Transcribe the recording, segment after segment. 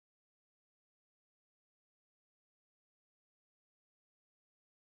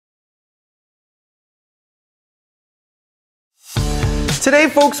Today,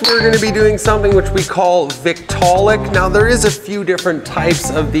 folks, we're going to be doing something which we call Victaulic. Now, there is a few different types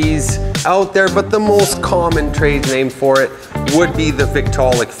of these out there, but the most common trade name for it would be the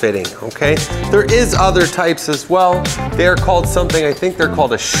Victaulic fitting, okay? There is other types as well. They're called something, I think they're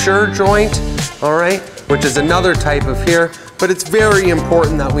called a Sure joint, all right? Which is another type of here, but it's very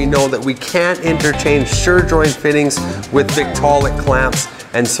important that we know that we can't interchange Sure joint fittings with Victaulic clamps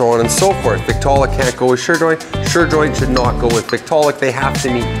and so on and so forth. Victaulic can't go with Sure joint. Sure joint should not go with Victaulic. They have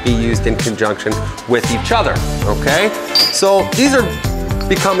to be used in conjunction with each other, okay? So these are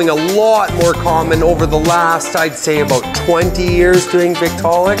becoming a lot more common over the last, I'd say, about 20 years doing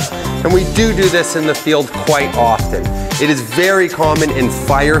Victaulic, and we do this in the field quite often. It is very common in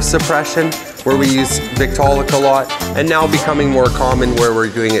fire suppression, where we use Victaulic a lot, and now becoming more common where we're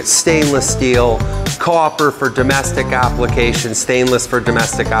doing it stainless steel, copper for domestic applications, stainless for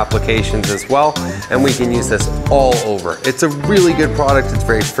domestic applications as well, and we can use this all over. It's a really good product. It's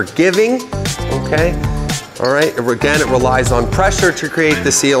very forgiving, okay? All right, again, it relies on pressure to create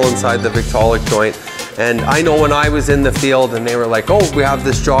the seal inside the Victaulic joint. And I know when I was in the field and they were like, oh, we have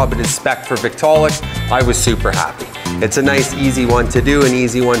this job, it is spec for Victaulic, I was super happy. It's a nice, easy one to do, an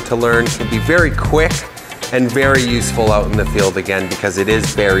easy one to learn. It can be very quick and very useful out in the field again because it is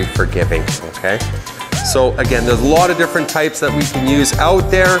very forgiving, okay? So again, there's a lot of different types that we can use out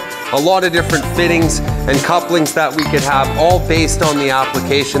there, a lot of different fittings and couplings that we could have, all based on the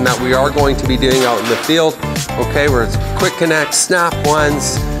application that we are going to be doing out in the field, okay? Where it's quick connect, snap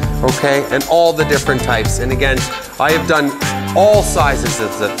ones, okay? And all the different types. And again, I have done all sizes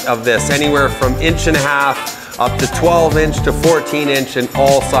of this, anywhere from 1.5 inches up to 12 inch to 14 inch and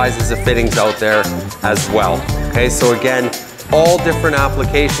all sizes of fittings out there as well. Okay, so again, all different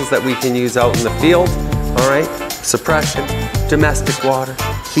applications that we can use out in the field, all right? Suppression, domestic water,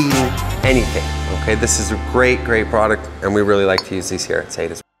 heating, anything. Okay, this is a great, great product and we really like to use these here at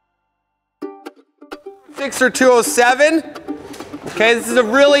Satis. Fixer 207. Okay, this is a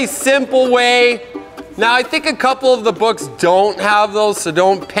really simple way. Now, I think a couple of the books don't have those, so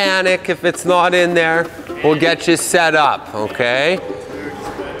don't panic if it's not in there. We'll get you set up, okay?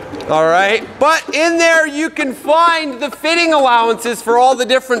 All right, but in there you can find the fitting allowances for all the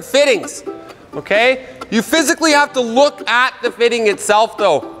different fittings, okay? You physically have to look at the fitting itself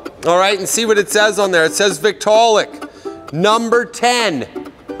though, all right, and see what it says on there. It says Victaulic, number 10,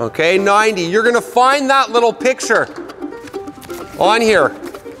 okay, 90. You're gonna find that little picture on here.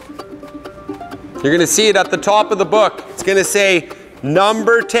 You're gonna see it at the top of the book. It's gonna say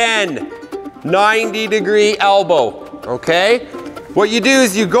number 10, 90-degree elbow, okay? What you do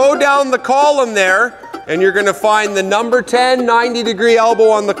is you go down the column there and you're gonna find the number 10 90-degree elbow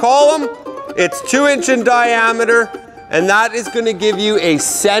on the column. It's 2 inch in diameter and that is gonna give you a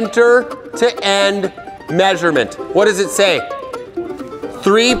center to end measurement. What does it say?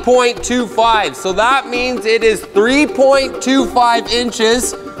 3.25. So that means it is 3.25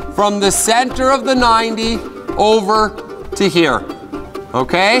 inches from the center of the 90 over to here,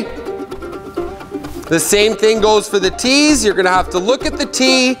 okay? The same thing goes for the T's. You're gonna have to look at the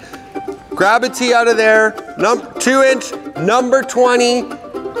T, grab a T out of there, 2 inch, number 20,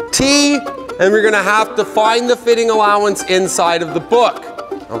 T, and we're gonna have to find the fitting allowance inside of the book,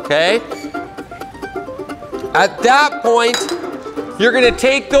 okay? At that point, you're gonna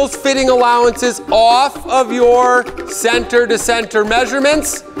take those fitting allowances off of your center to center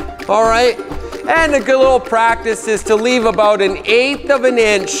measurements, all right? And a good little practice is to leave about 1/8 of an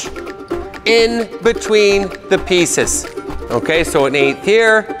inch in between the pieces. Okay, so 1/8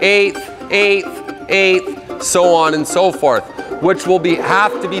 here, 1/8, 1/8, 1/8, so on and so forth, which will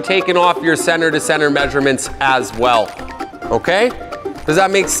have to be taken off your center to center measurements as well. Okay? Does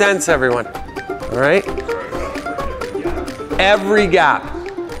that make sense, everyone? All right? Every gap,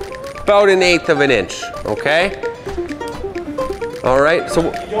 about 1/8 of an inch, okay? All right, so.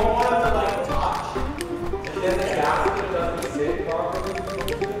 You don't want to like touch, and then the gasket doesn't sit properly.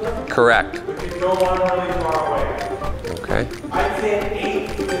 Correct. But you don't want to really far away. Okay. I'd say 8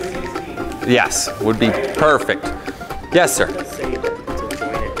 to 16. Yes, would be perfect. Yes, sir. Let's say that to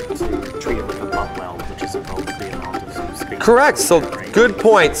join it, to treat it with a butt weld, which is about the amount of space. Correct, so good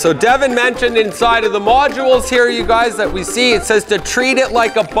point. So Devin mentioned inside of the modules here, you guys, that we see, it says to treat it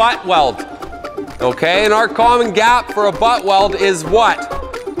like a butt weld. Okay, and our common gap for a butt weld is what?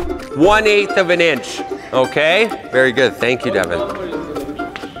 1/8 of an inch. Okay, very good. Thank you, Devin.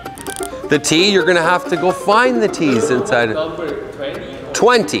 The T, you're gonna have to go find the T's inside.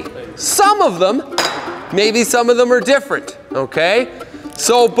 20. Some of them, maybe some of them are different. Okay,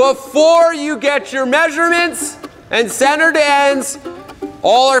 so before you get your measurements and center to ends,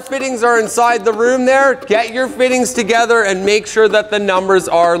 All our fittings are inside the room there. Get your fittings together and make sure that the numbers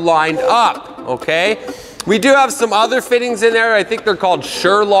are lined up, okay? We do have some other fittings in there. I think they're called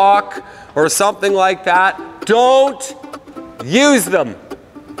Sherlock or something like that. Don't use them.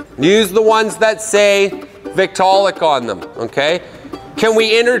 Use the ones that say Victaulic on them, okay? Can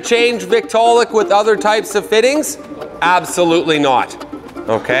we interchange Victaulic with other types of fittings? Absolutely not,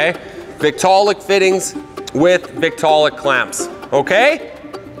 okay? Victaulic fittings with Victaulic clamps, okay?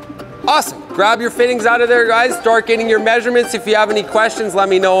 Awesome. Grab your fittings out of there, guys. Start getting your measurements. If you have any questions, let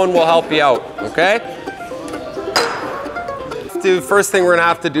me know and we'll help you out, okay? The first thing we're gonna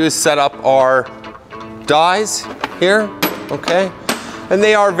have to do is set up our dies here, okay? And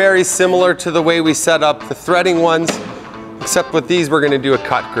they are very similar to the way we set up the threading ones, except with these we're gonna do a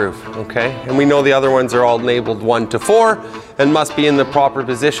cut groove, okay? And we know the other ones are all labeled 1 to 4 and must be in the proper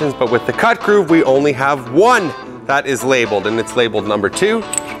positions, but with the cut groove we only have one that is labeled, and it's labeled number 2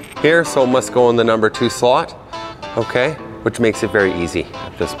 here, so it must go in the number 2 slot, okay? Which makes it very easy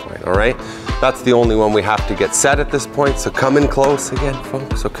at this point, all right? That's the only one we have to get set at this point, so come in close again,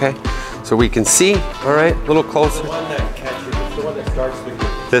 folks, okay? So we can see, all right, a little closer. The one that catches, it's the one that starts the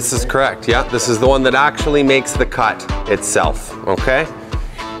groove. This is correct, yeah. This is the one that actually makes the cut itself, okay?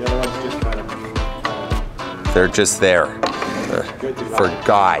 The other one's just kind of They're just there for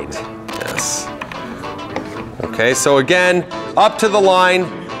guide, yes. Okay, so again, up to the line.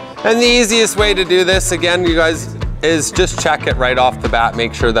 And the easiest way to do this, again, you guys, is just check it right off the bat.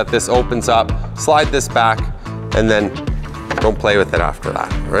 Make sure that this opens up, slide this back, and then don't play with it after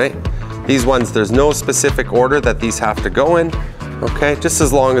that, right? These ones, there's no specific order that these have to go in, okay? Just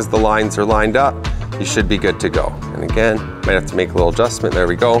as long as the lines are lined up, you should be good to go. And again, might have to make a little adjustment. There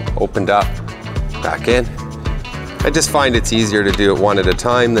we go, opened up, back in. I just find it's easier to do it one at a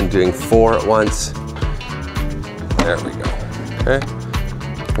time than doing 4 at once. There we go, okay?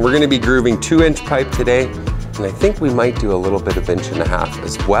 We're gonna be grooving 2-inch pipe today, and I think we might do a little bit of 1.5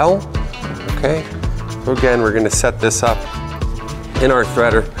 as well, okay? So again, we're gonna set this up in our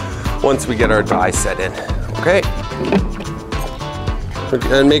threader once we get our die set in, okay?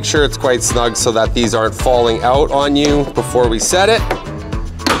 And make sure it's quite snug so that these aren't falling out on you before we set it.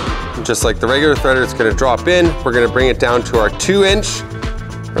 Just like the regular threader, it's gonna drop in. We're gonna bring it down to our 2-inch,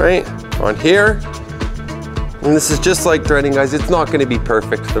 right, on here. And this is just like threading, guys. It's not gonna be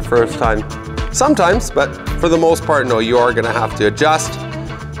perfect the first time. Sometimes, but for the most part, no, you are gonna have to adjust,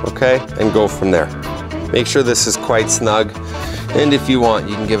 okay, and go from there. Make sure this is quite snug. And if you want,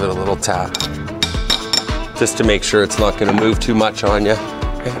 you can give it a little tap, just to make sure it's not gonna move too much on you,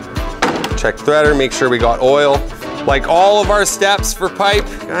 okay. Check threader, make sure we got oil. Like all of our steps for pipe,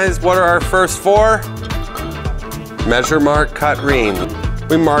 guys, what are our first 4? Measure, mark, cut, ream.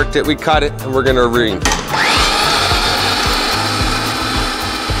 We marked it, we cut it, and we're gonna ream.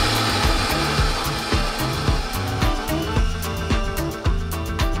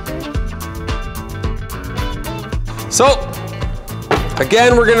 So,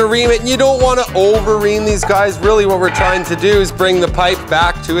 again, we're gonna ream it, and you don't wanna over ream these, guys. Really what we're trying to do is bring the pipe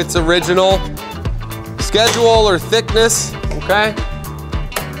back to its original schedule or thickness, okay?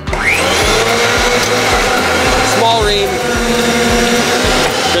 Small ream,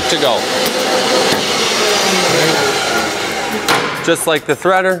 good to go. Just like the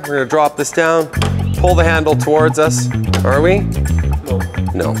threader, we're gonna drop this down, pull the handle towards us. Are we?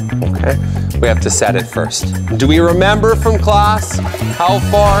 No, okay. We have to set it first. Do we remember from class how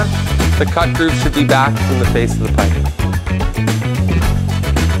far the cut groove should be back from the face of the pipe?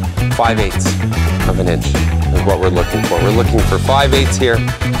 5/8 of an inch is what we're looking for. We're looking for 5/8 here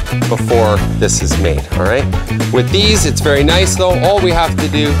before this is made, all right? With these, it's very nice though. All we have to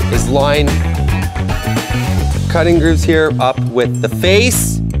do is line cutting grooves here up with the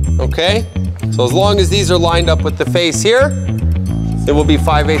face, okay? So as long as these are lined up with the face here, it will be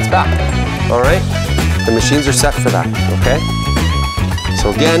 5/8 back, all right? The machines are set for that, okay? So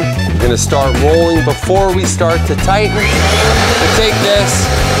again, we're gonna start rolling before we start to tighten. We'll take this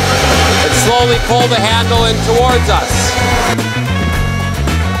and slowly pull the handle in towards us.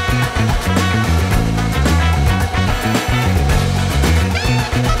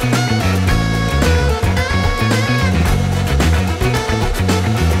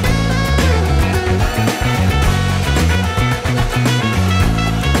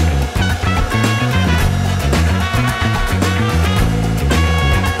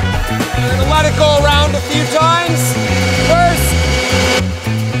 Let it go around a few times first.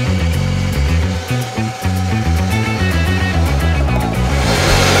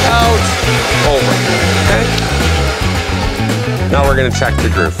 Out, over, okay? Now we're gonna check the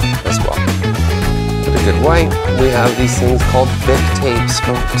groove as well. painted white, we have these things called Vic tapes,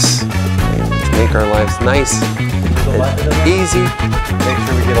 folks, which make our lives nice and easy. Make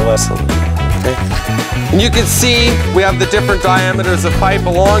sure we get a lesson. Okay. And you can see we have the different diameters of pipe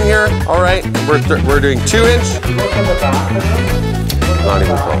along here. All right, we're doing 2-inch. Not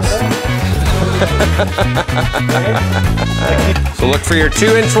even close. So look for your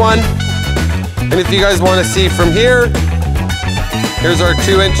 2-inch one. And if you guys want to see from here, here's our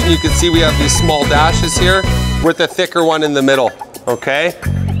 2-inch, and you can see we have these small dashes here with a thicker one in the middle, okay?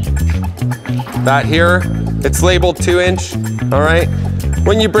 That here, it's labeled 2-inch, all right?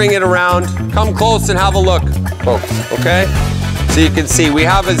 When you bring it around, come close and have a look, folks, okay? So you can see we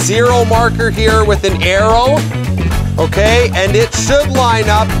have a 0 marker here with an arrow, okay? And it should line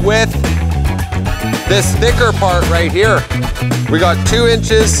up with this thicker part right here. We got 2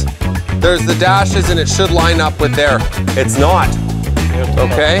 inches, there's the dashes, and it should line up with there. It's not.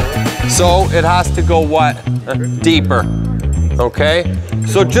 Okay, so it has to go what? Deeper. Okay,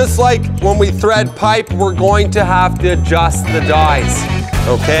 so just like when we thread pipe, we're going to have to adjust the dies.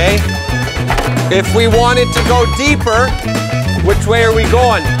 Okay, if we want it to go deeper, which way are we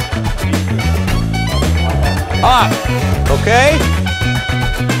going? Up. Okay.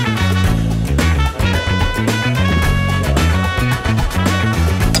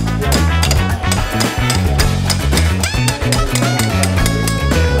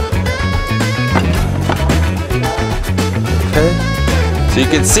 So you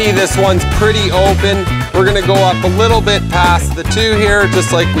can see this one's pretty open. We're gonna go up a little bit past the 2 here,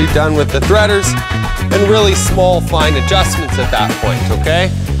 just like we've done with the threaders, and really small, fine adjustments at that point, okay?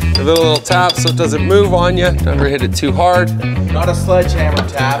 Give it a little tap so it doesn't move on you. Never hit it too hard. Not a sledgehammer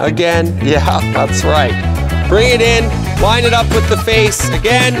tap. Again, yeah, that's right. Bring it in, line it up with the face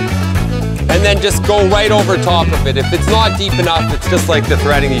again, and then just go right over top of it. If it's not deep enough, it's just like the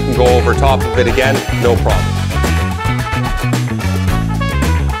threading, you can go over top of it again, no problem.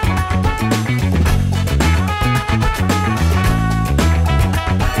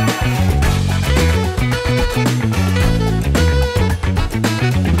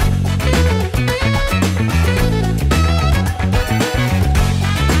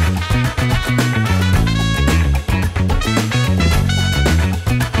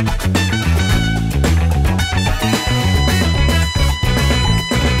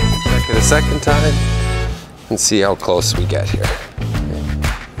 Second time and see how close we get here.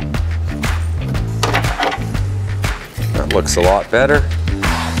 That looks a lot better.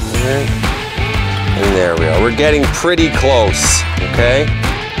 Okay. And there we are. We're getting pretty close, okay?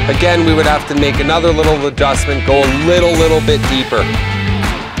 Again, we would have to make another little adjustment, go a little bit deeper.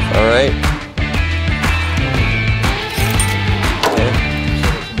 All right?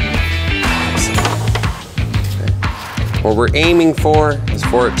 What we're aiming for is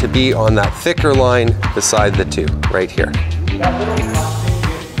for it to be on that thicker line beside the 2, right here. That little costing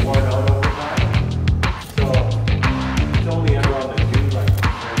gets worn out over time, so it's only ever on the 2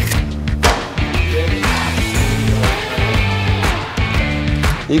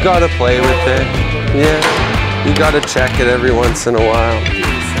 like You gotta play with it. Yeah, you gotta check it every once in a while.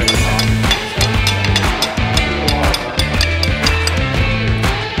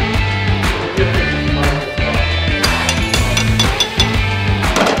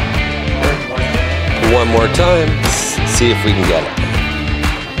 One more time, see if we can get it.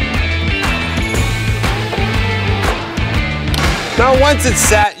 Now once it's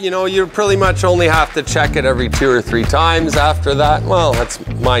set, you know, you pretty much only have to check it every 2 or 3 times after that. Well, that's,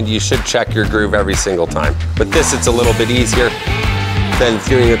 mind you should check your groove every single time. But this, it's a little bit easier than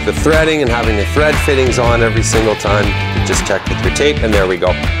doing it the threading and having the thread fittings on every single time. You just check with your tape and there we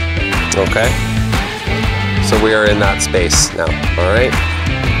go. Okay? So we are in that space now, all right?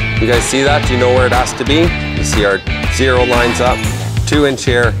 You guys see that? Do you know where it has to be? You see our 0 lines up, 2-inch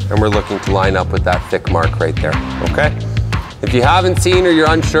here, and we're looking to line up with that thick mark right there, okay? If you haven't seen or you're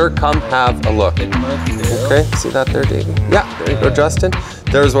unsure, come have a look. Okay, see that there, Davey? Yeah, there you go, Justin.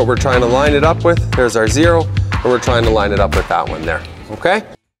 There's what we're trying to line it up with. There's our 0, and we're trying to line it up with that one there, okay?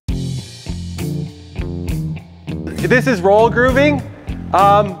 This is roll grooving.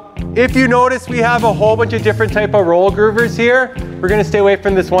 If you notice, we have a whole bunch of different type of roll groovers here. We're gonna stay away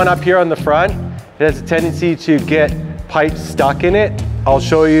from this one up here on the front. It has a tendency to get pipe stuck in it. I'll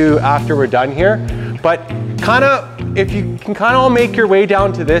show you after we're done here. But kind of, if you can kind of all make your way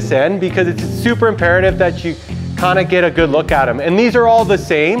down to this end, because it's super imperative that you kind of get a good look at them. And these are all the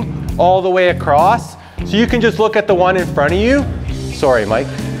same, all the way across. So you can just look at the one in front of you. Sorry, Mike.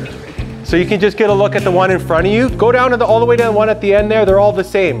 So you can just get a look at the one in front of you. Go down to all the way to the one at the end there. They're all the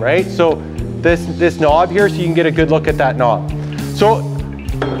same, right? So this knob here, so you can get a good look at that knob. So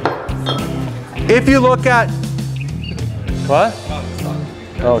If you look at, what?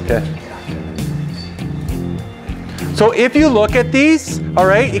 Okay. So if you look at these, all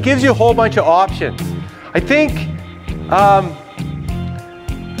right, it gives you a whole bunch of options. I think,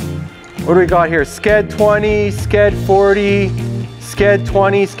 what do we got here? Sked 20, Sked 40, Sked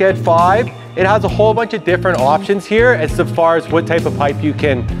 20, Sked 5. It has a whole bunch of different options here as far as what type of pipe you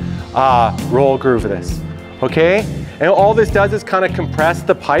can roll groove this, okay? And all this does is kind of compress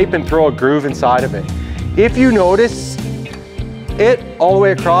the pipe and throw a groove inside of it. If you notice it all the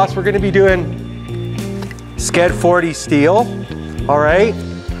way across, we're gonna be doing Sked 40 steel, all right?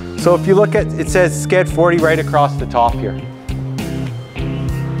 So if you look at, it says Sked 40 right across the top here.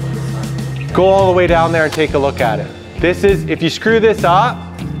 Go all the way down there and take a look at it. This is, if you screw this up,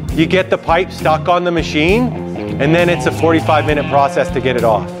 you get the pipe stuck on the machine, and then it's a 45-minute process to get it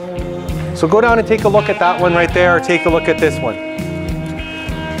off. So go down and take a look at that one right there, or take a look at this one.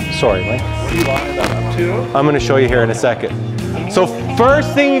 Sorry, Mike. What are you lining that up to? I'm gonna show you here in a second. So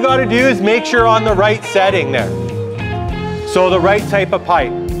first thing you gotta do is make sure you're on the right setting there. So the right type of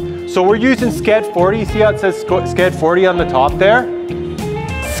pipe. So we're using Sked 40. You see how it says Sked 40 on the top there?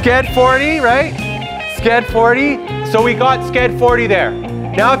 Sked 40, right? Sked 40. So we got Sked 40 there.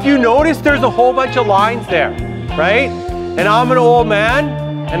 Now if you notice, there's a whole bunch of lines there, right? And I'm an old man,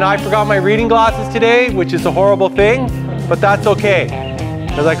 and I forgot my reading glasses today, which is a horrible thing, but that's okay,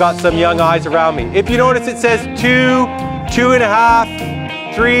 because I got some young eyes around me. If you notice, it says 2,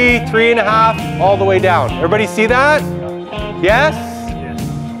 2.5, 3, 3.5, all the way down. Everybody see that? Yes?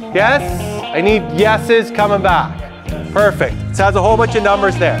 Yes? I need yeses coming back. Perfect. It has a whole bunch of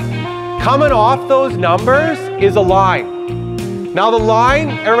numbers there. Coming off those numbers is a line. Now the line,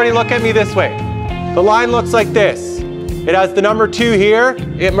 everybody look at me this way. The line looks like this. It has the number 2 here.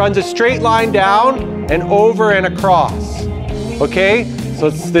 It runs a straight line down and over and across. Okay? So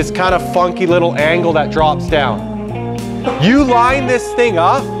it's this kind of funky little angle that drops down. You line this thing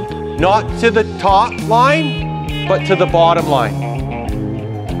up, not to the top line, but to the bottom line.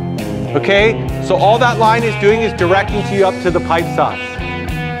 Okay? So all that line is doing is directing you up to the pipe size.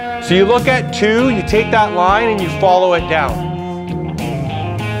 So you look at 2, you take that line and you follow it down.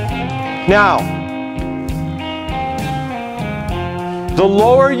 Now, the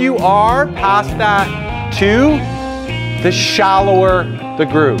lower you are past that 2, the shallower the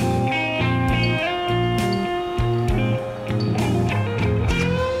groove.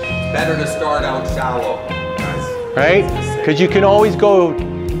 Better to start out shallow, guys. Right? Because you can always go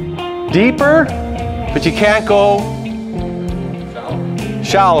deeper, but you can't go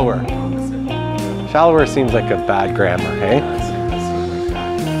shallower. Shallower seems like a bad grammar, hey?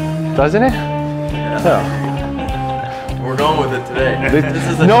 Doesn't it? No. We're going with it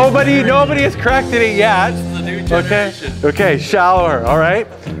today. Nobody has corrected it yet. This is a new generation. Okay, shallower, all right?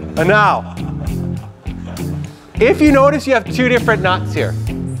 And now, if you notice, you have 2 different nuts here,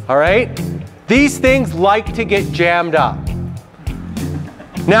 all right? These things like to get jammed up.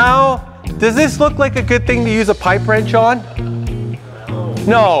 Now, does this look like a good thing to use a pipe wrench on?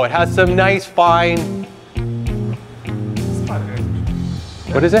 No, it has some nice fine,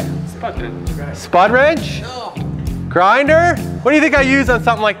 what is it? Spud wrench. Spud wrench? No. Grinder? What do you think I use on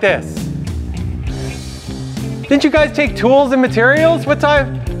something like this? Didn't you guys take tools and materials? What type?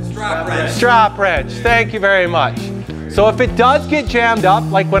 Strap wrench. Strap wrench. Thank you very much. So if it does get jammed up,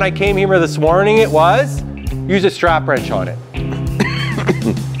 like when I came here this morning it was, use a strap wrench on it.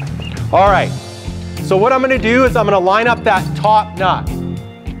 All right. So what I'm gonna do is I'm gonna line up that top nut.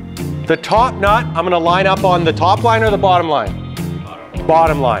 The top nut, I'm gonna line up on the top line or the bottom line?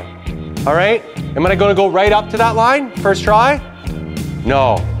 Bottom line. All right? Am I gonna go right up to that line, first try?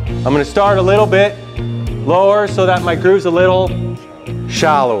 No. I'm gonna start a little bit lower so that my groove's a little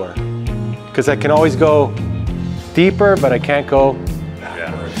shallower. Because I can always go deeper, but I can't go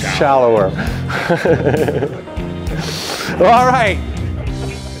shallower. All right.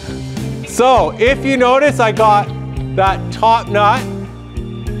 So if you notice, I got that top nut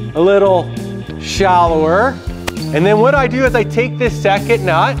a little shallower. And then what I do is I take this second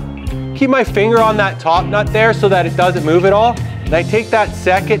nut, keep my finger on that top nut there so that it doesn't move at all. And I take that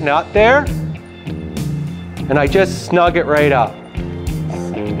second nut there and I just snug it right up.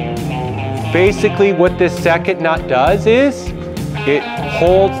 Basically what this second nut does is it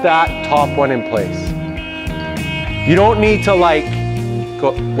holds that top one in place. You don't need to like,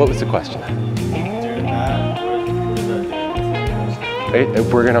 go, what was the question?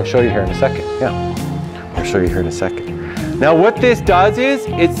 We're gonna show you here in a second, yeah. I'll show you here in a second. Now what this does is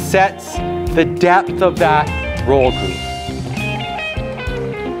it sets the depth of that roll groove.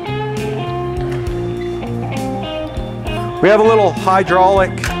 We have a little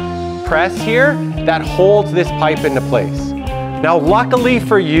hydraulic press here that holds this pipe into place. Now, luckily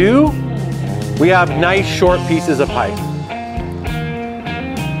for you, we have nice short pieces of pipe.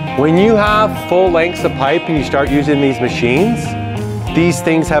 When you have full lengths of pipe and you start using these machines, these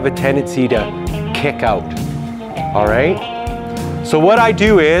things have a tendency to kick out, all right? So what I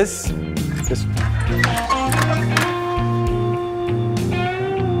do is,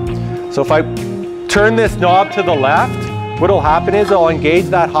 so if I turn this knob to the left, what'll happen is I'll engage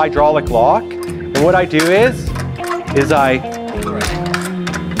that hydraulic lock, and what I do is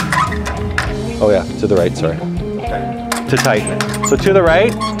oh yeah, to the right, sorry. To tighten it. So to the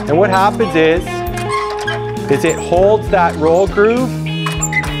right, and what happens is it holds that roll groove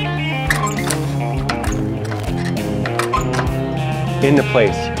into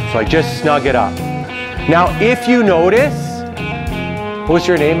place. So I just snug it up. Now, if you notice, what was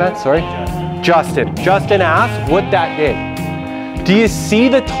your name, man? Sorry? Justin. Justin asked what that did. Do you see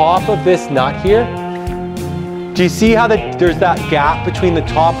the top of this nut here? Do you see how there's that gap between the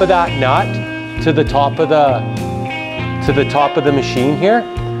top of that nut to the top of the machine here?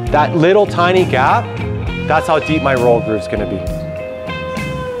 That little tiny gap, that's how deep my roll groove's gonna be.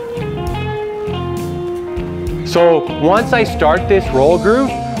 So once I start this roll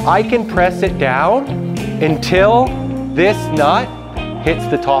groove, I can press it down until this nut hits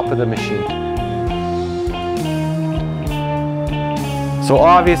the top of the machine. So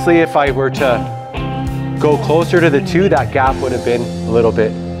obviously if I were to go closer to the two, that gap would have been a little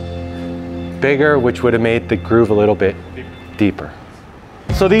bit bigger, which would have made the groove a little bit deeper.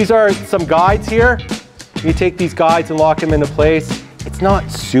 So these are some guides here. You take these guides and lock them into place. It's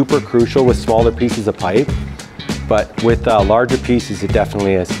not super crucial with smaller pieces of pipe, but with larger pieces, it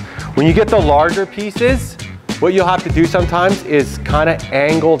definitely is. When you get the larger pieces, what you'll have to do sometimes is kind of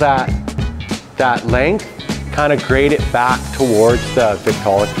angle that length, kind of grade it back towards the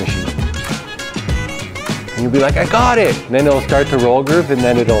Victaulic machine. And you'll be like, I got it. And then it'll start to roll groove, and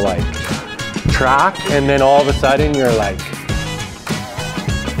then it'll like track, and then all of a sudden you're like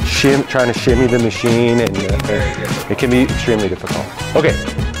trying to shimmy the machine, and it can be extremely difficult. Okay.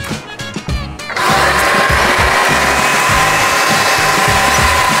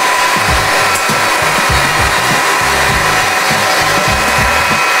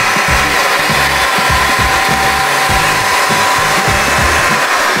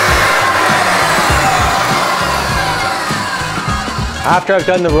 After I've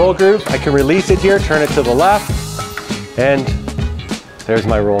done the roll groove, I can release it here, turn it to the left, and there's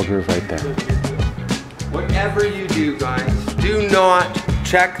my roll groove right there. Whatever you do, guys, do not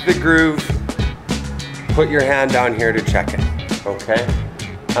check the groove. Put your hand down here to check it, okay?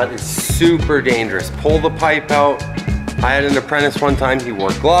 That is super dangerous. Pull the pipe out. I had an apprentice one time, he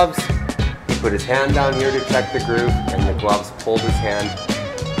wore gloves. He put his hand down here to check the groove, and the gloves pulled his hand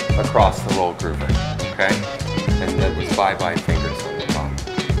across the roll groover, okay? And that was bye-bye fingers on the top.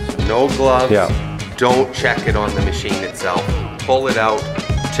 So no gloves, don't check it on the machine itself. Pull it out,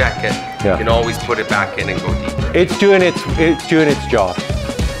 check it. You can always put it back in and go deeper. It's doing its job.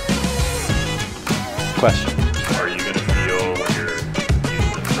 Question. Are you gonna feel when you're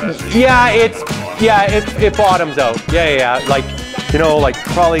using the pressure? It bottoms out. Yeah. Like, you know, like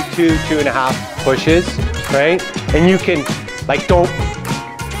probably 2.5 pushes, right? And you can, like, don't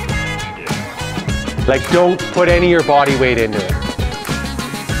put any of your body weight into it.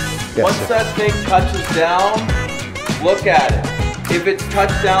 Yes, Once that thing touches down, look at it. If it's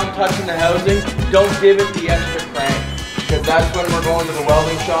touched down, touching the housing, don't give it the extra crank. Because that's when we're going to the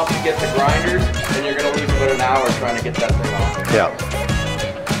welding shop to get the grinders, and you're gonna lose about an hour trying to get that thing off. Yeah.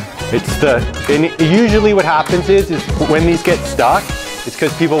 And usually what happens is when these get stuck, it's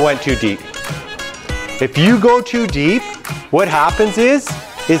because people went too deep. If you go too deep, what happens is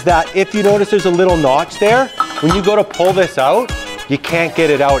that if you notice there's a little notch there, when you go to pull this out, you can't get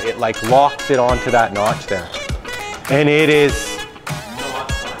it out. It like locks it onto that notch there. And it is not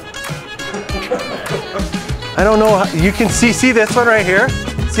fun. I don't know how, you can see this one right here?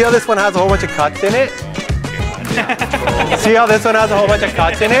 See how this one has a whole bunch of cuts in it? See how this one has a whole bunch of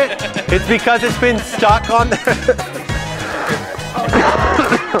cuts in it? It's because it's been stuck on there.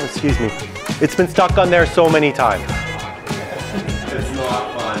 Excuse me. It's been stuck on there so many times. It's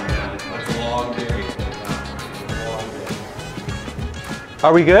not fun, man. It's a long day.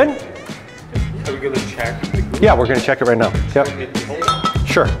 Are we good? Are we gonna check? Yeah, we're gonna check it right now. Yep.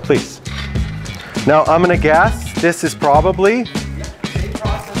 Sure, please. Now I'm gonna guess this is probably. Same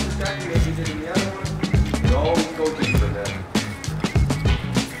process for checking as you did in the other one. You always go deeper then.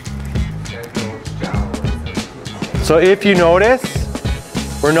 Can't go shallower. So if you notice,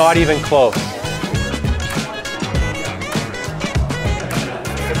 we're not even close.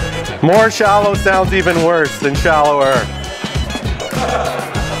 More shallow sounds even worse than shallower.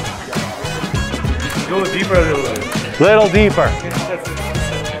 Go deeper a little bit. Little deeper.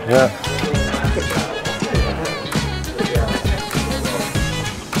 Yeah.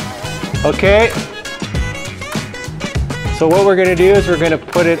 Okay. So what we're gonna do is we're gonna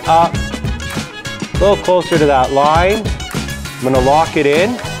put it up a little closer to that line. I'm gonna lock it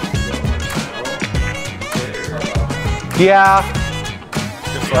in. Yeah.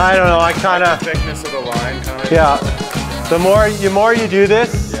 I don't know, I kinda. Thickness of the line, kind of. Yeah. The more you do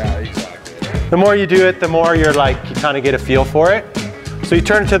this, Yeah, exactly. the more you do it, the more you're like, you kind of get a feel for it. So you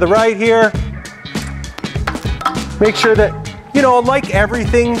turn it to the right here. Make sure that, you know, like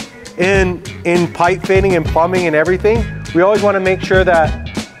everything in pipe fitting and plumbing and everything, we always want to make sure that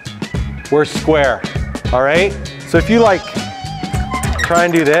we're square, all right? So if you like try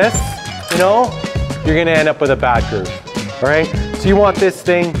and do this, you know, you're gonna end up with a bad groove, all right? So you want this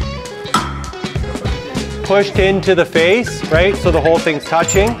thing pushed into the face, right? So the whole thing's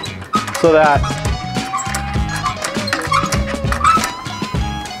touching, so that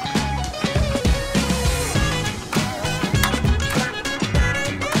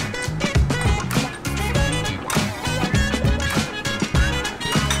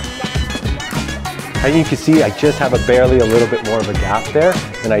and you can see I just have barely a little bit more of a gap there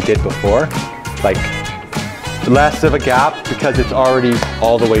than I did before. Like less of a gap because it's already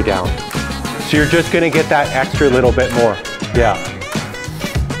all the way down. So you're just gonna get that extra little bit more. Yeah.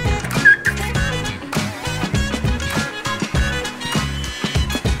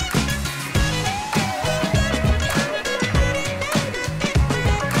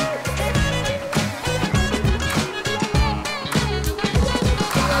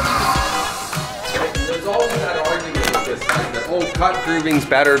 There's always that argument with this thing that, oh, cut grooving's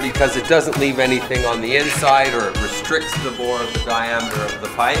better because it doesn't leave anything on the inside or it restricts the bore of the diameter of the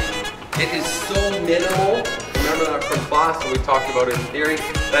pipe. It is so minimal, remember that from class when we talked about it in theory,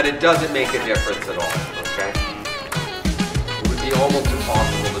 that it doesn't make a difference at all, okay? It would be almost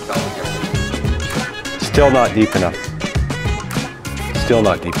impossible to tell the difference. Still not deep enough. Still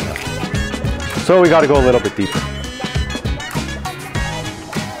not deep enough. So we gotta go a little bit deeper.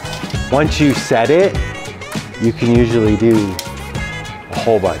 Once you set it, you can usually do a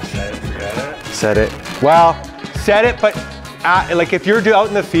whole bunch. Set it, forget it. Set it. Well, set it, but like if you're out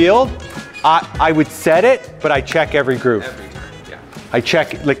in the field, I would set it, but I check every groove. Every time, yeah. I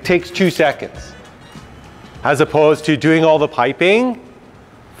check, it like takes 2 seconds. As opposed to doing all the piping,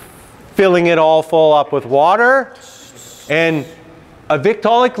 filling it all full up with water. And a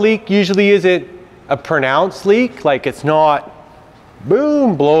Victaulic leak usually isn't a pronounced leak, like it's not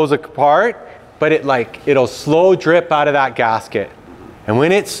boom, blows apart, but it'll slow drip out of that gasket. And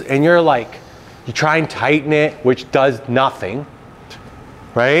when and you're like, you try and tighten it, which does nothing,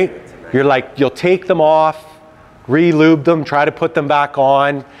 right? You're like, you'll take them off, re-lube them, try to put them back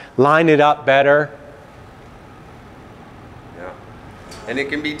on, line it up better. Yeah. And it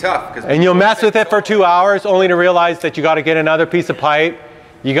can be tough. And you'll mess with it for 2 hours only to realize that you gotta get another piece of pipe.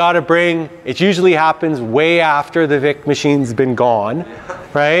 You gotta bring, it usually happens way after the Vic machine's been gone,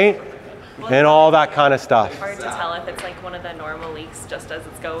 right? And all that kind of stuff. Hard to tell if it's like one of the normal leaks just as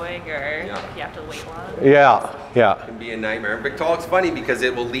it's going, or if you have to wait long. Yeah, yeah. It can be a nightmare. Victaulic's funny because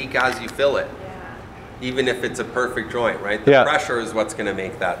it will leak as you fill it. Yeah. Even if it's a perfect joint, right? The pressure is what's gonna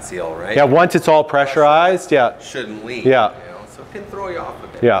make that seal, right? Yeah, once it's all pressurized, yeah. Shouldn't leak. Yeah. You know? So it can throw you off a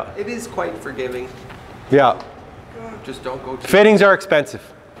bit. Yeah. It is quite forgiving. Yeah. Just don't go too Fittings are expensive,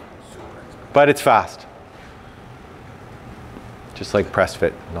 but it's fast. Just like press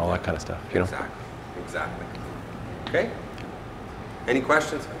fit and all that kind of stuff, you know? Exactly. Exactly. Okay. Any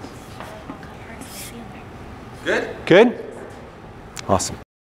questions? Good? Good? Awesome.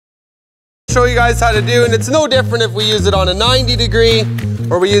 Show you guys how to do, and it's no different if we use it on a 90 degree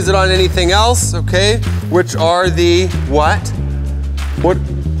or we use it on anything else, okay? Which are the what? What?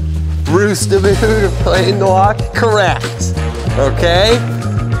 Roost-a-boot or plain lock? Correct. Okay?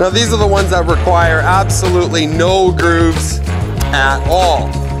 Now these are the ones that require absolutely no grooves at all.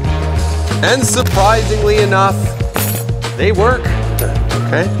 And surprisingly enough, they work,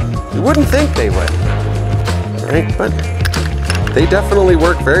 okay? You wouldn't think they would, right? But they definitely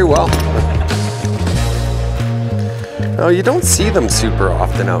work very well. Now you don't see them super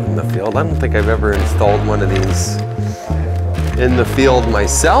often out in the field. I don't think I've ever installed one of these in the field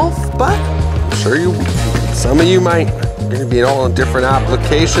myself, but I'm sure some of you might. You're gonna be all in different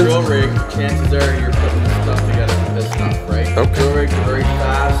applications. Drill rig, chances are you're putting this stuff together with this stuff, right? Okay. Drill rig, very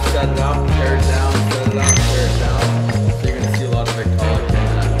fast, set it up, tear it down, set it up, tear it down. So you're gonna see a lot of Victaulic in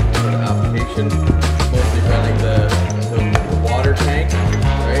that sort of application. Mostly running the water tank,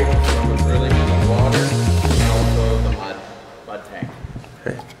 right?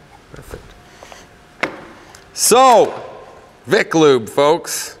 So, Vic Lube,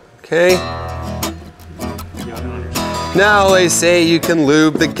 folks, okay? Now they say you can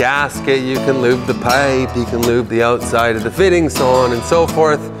lube the gasket, you can lube the pipe, you can lube the outside of the fitting, so on and so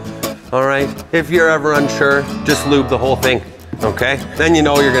forth. All right, if you're ever unsure, just lube the whole thing, okay? Then you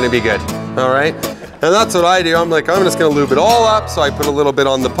know you're gonna be good, all right? And that's what I do. I'm like, I'm just gonna lube it all up, so I put a little bit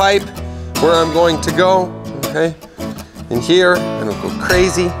on the pipe where I'm going to go, okay? In here, and it'll go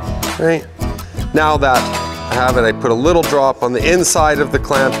crazy, right? Now that I have it, I put a little drop on the inside of the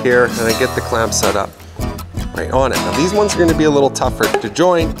clamp here, and I get the clamp set up right on it. Now these ones are gonna be a little tougher to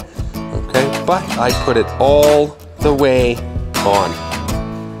join, okay? But I put it all the way on.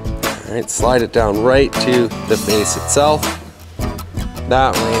 All right, slide it down right to the face itself.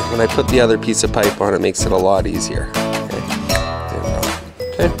 That way, when I put the other piece of pipe on, it makes it a lot easier. Okay, there we go.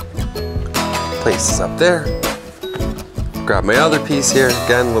 Okay, place this up there. Grab my other piece here.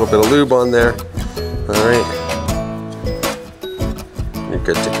 Again, a little bit of lube on there. All right, you're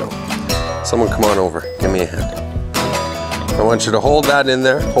good to go. Someone come on over, give me a hand. I want you to hold that in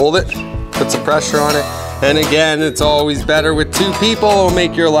there. Hold it, put some pressure on it. And again, it's always better with two people. It'll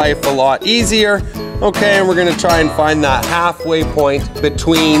make your life a lot easier. Okay, and we're gonna try and find that halfway point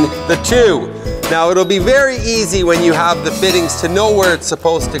between the two. Now, it'll be very easy when you have the fittings to know where it's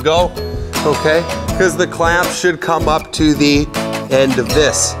supposed to go, okay? Because the clamp should come up to the end of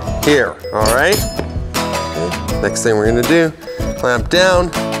this here, all right? Okay. Next thing we're gonna do, clamp down,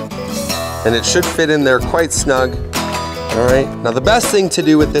 and it should fit in there quite snug, all right? Now, the best thing to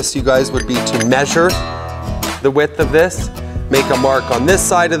do with this, you guys, would be to measure the width of this, make a mark on this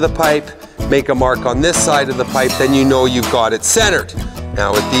side of the pipe, make a mark on this side of the pipe, then you know you've got it centered.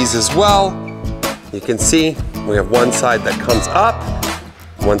 Now with these as well, you can see we have one side that comes up,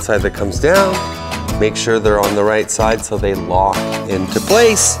 one side that comes down. Make sure they're on the right side so they lock into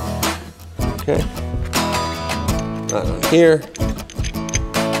place. Okay, that on here.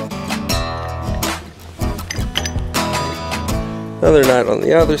 Another nut on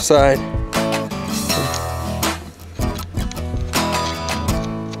the other side.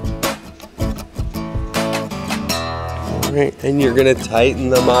 Right, and you're gonna tighten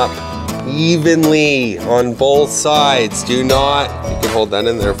them up evenly on both sides. Do not, you can hold that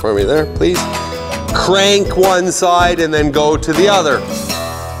in there for me there, please. Crank one side and then go to the other.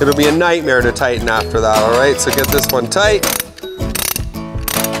 It'll be a nightmare to tighten after that, all right? So get this one tight.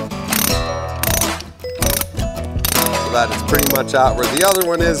 So that is pretty much out where the other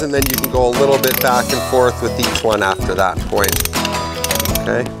one is, and then you can go a little bit back and forth with each one after that point,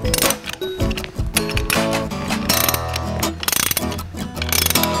 okay?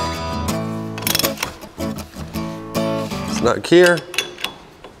 Snug here,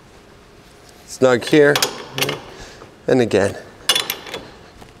 snug here, and again,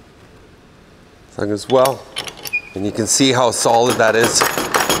 snug as well. And you can see how solid that is.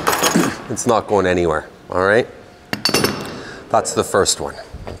 It's not going anywhere, all right? That's the first one,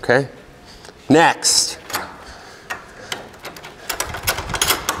 okay? Next.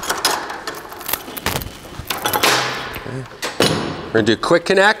 We're gonna do quick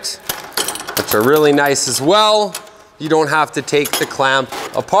connect, which are really nice as well. You don't have to take the clamp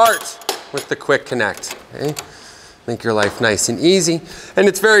apart with the quick connect, okay? Make your life nice and easy. And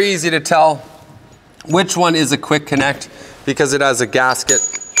it's very easy to tell which one is a quick connect because it has a gasket.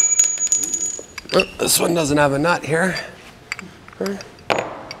 Oh, this one doesn't have a nut here.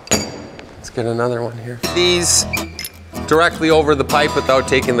 Let's get another one here. These directly over the pipe without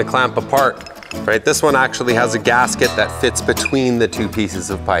taking the clamp apart, right? This one actually has a gasket that fits between the two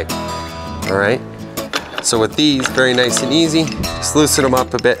pieces of pipe, all right? So with these, very nice and easy, just loosen them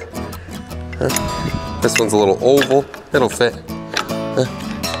up a bit. This one's a little oval, it'll fit.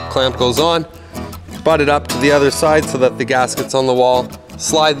 Clamp goes on, butt it up to the other side so that the gasket's on the wall,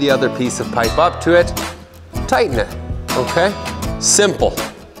 slide the other piece of pipe up to it, tighten it, okay? Simple,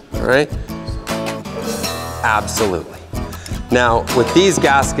 all right? Absolutely. Now, with these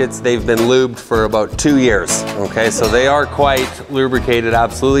gaskets, they've been lubed for about 2 years, okay? So they are quite lubricated,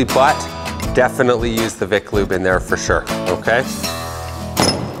 absolutely, but definitely use the Vic Lube in there for sure, okay?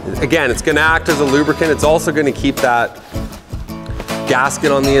 Again, it's gonna act as a lubricant. It's also gonna keep that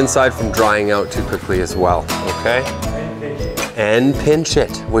gasket on the inside from drying out too quickly as well, okay? And pinch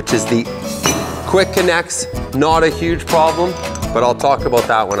it, which is the quick connects, not a huge problem, but I'll talk about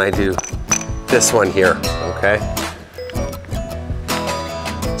that when I do this one here, okay?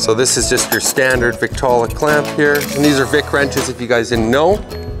 So this is just your standard Victaulic clamp here, and these are Vic wrenches if you guys didn't know.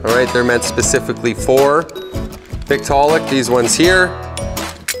 All right, they're meant specifically for Victaulic. These ones here,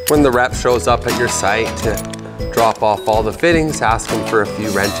 when the rep shows up at your site to drop off all the fittings, ask them for a few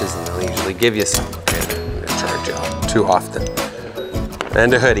wrenches and they'll usually give you some. Okay, I'm gonna charge too often.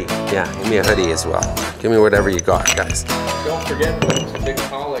 And a hoodie. Yeah, give me a hoodie as well. Give me whatever you got, guys. Don't forget,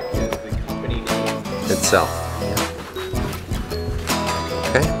 Victaulic is the company name itself.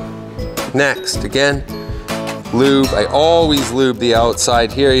 Okay. Next, again, lube. I always lube the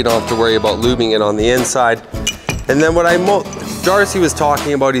outside here. You don't have to worry about lubing it on the inside. And then what Darcy was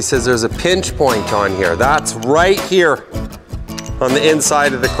talking about, he says there's a pinch point on here. That's right here on the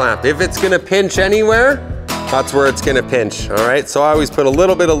inside of the clamp. If it's gonna pinch anywhere, that's where it's gonna pinch, all right? So I always put a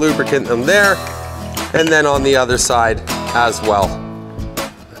little bit of lubricant in there and then on the other side as well,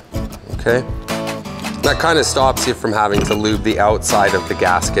 okay? That kind of stops you from having to lube the outside of the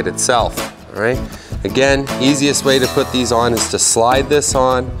gasket itself, all right? Again, easiest way to put these on is to slide this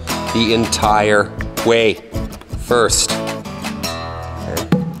on the entire way first. Okay.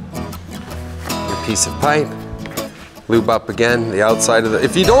 Your piece of pipe, lube up again the outside of the,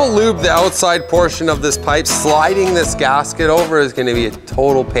 if you don't lube the outside portion of this pipe, sliding this gasket over is gonna be a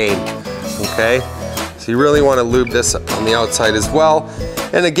total pain, okay? So you really wanna lube this on the outside as well.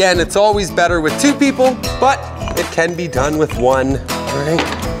 And again, it's always better with 2 people, but it can be done with 1, right?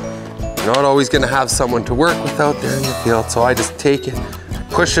 You're not always gonna have someone to work with out there in the field, so I just take it,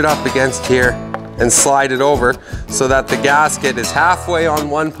 push it up against here, and slide it over so that the gasket is halfway on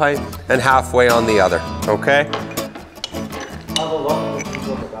one pipe and halfway on the other, okay?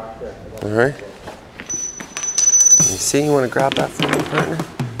 All right. You see, you wanna grab that for me, partner?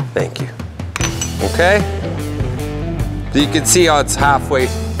 Thank you. Okay? You can see how it's halfway,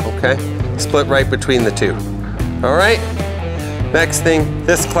 okay? Split right between the 2. All right? Next thing,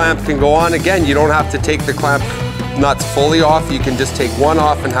 this clamp can go on. Again, you don't have to take the clamp nuts fully off. You can just take one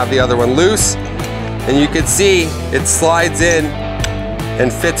off and have the other one loose. And you can see it slides in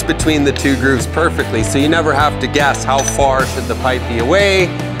and fits between the 2 grooves perfectly. So you never have to guess how far should the pipe be away,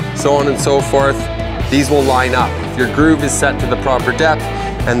 so on and so forth. These will line up. If your groove is set to the proper depth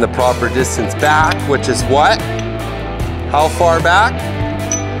and the proper distance back, which is what? How far back?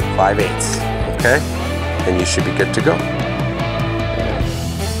 5/8, okay? And you should be good to go.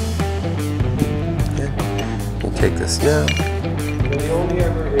 Okay. We'll take this now. The only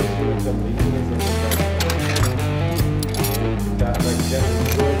ever issue with them leaking is that like just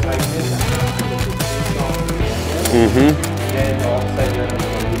really tight in that. Mm-hmm. And all of a sudden you're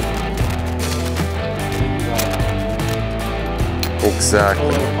Exactly.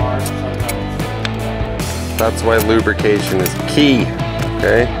 pulling apart sometimes. That's why lubrication is key,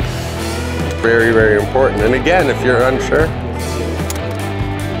 okay? Very, very important. And again, if you're unsure,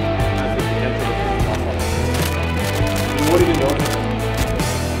 What do you know?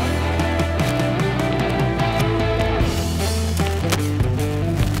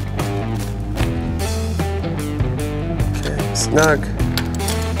 okay, snug.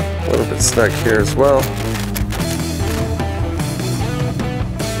 A little bit snug here as well.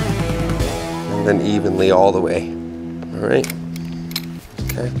 And then evenly all the way, all right?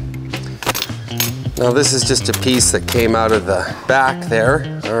 Okay. Now this is just a piece that came out of the back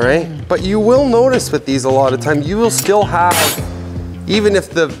there, all right? But you will notice with these a lot of time, you will still have, even if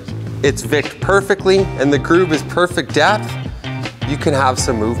it's vic'd perfectly and the groove is perfect depth, you can have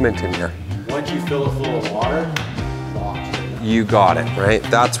some movement in here. Once you fill it full of water, You got it, right?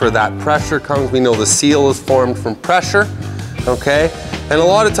 That's where that pressure comes. We know the seal is formed from pressure, okay? And a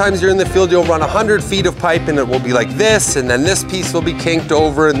lot of times you're in the field, you'll run 100 feet of pipe and it will be like this, and then this piece will be kinked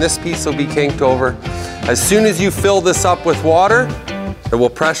over, and this piece will be kinked over. As soon as you fill this up with water, it will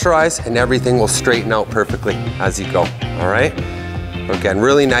pressurize and everything will straighten out perfectly as you go, all right? Again,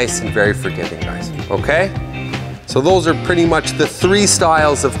 really nice and very forgiving, guys, okay? So those are pretty much the 3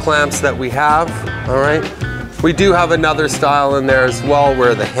 styles of clamps that we have, all right? We do have another style in there as well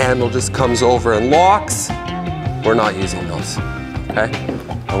where the handle just comes over and locks. We're not using those, okay?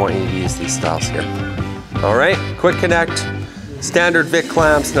 I want you to use these styles here. All right, quick connect, standard Vic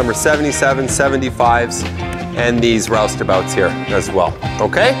clamps, number 77, 75s, and these roustabouts here as well,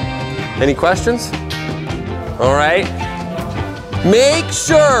 okay? Any questions? All right. Make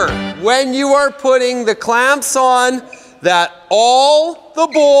sure when you are putting the clamps on that all the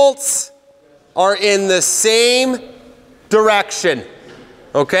bolts are in the same direction,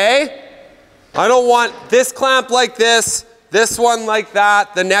 okay? I don't want this clamp like this one like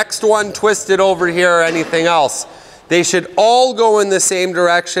that, the next one twisted over here or anything else. They should all go in the same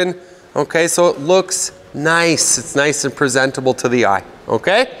direction, okay? So it looks nice. It's nice and presentable to the eye,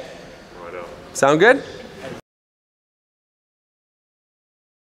 okay? Sound good?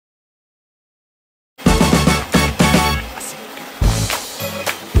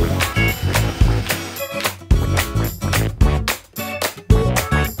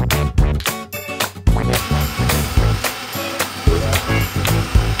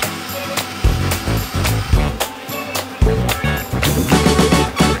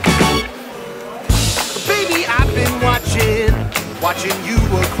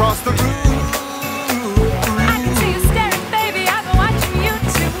 the roof.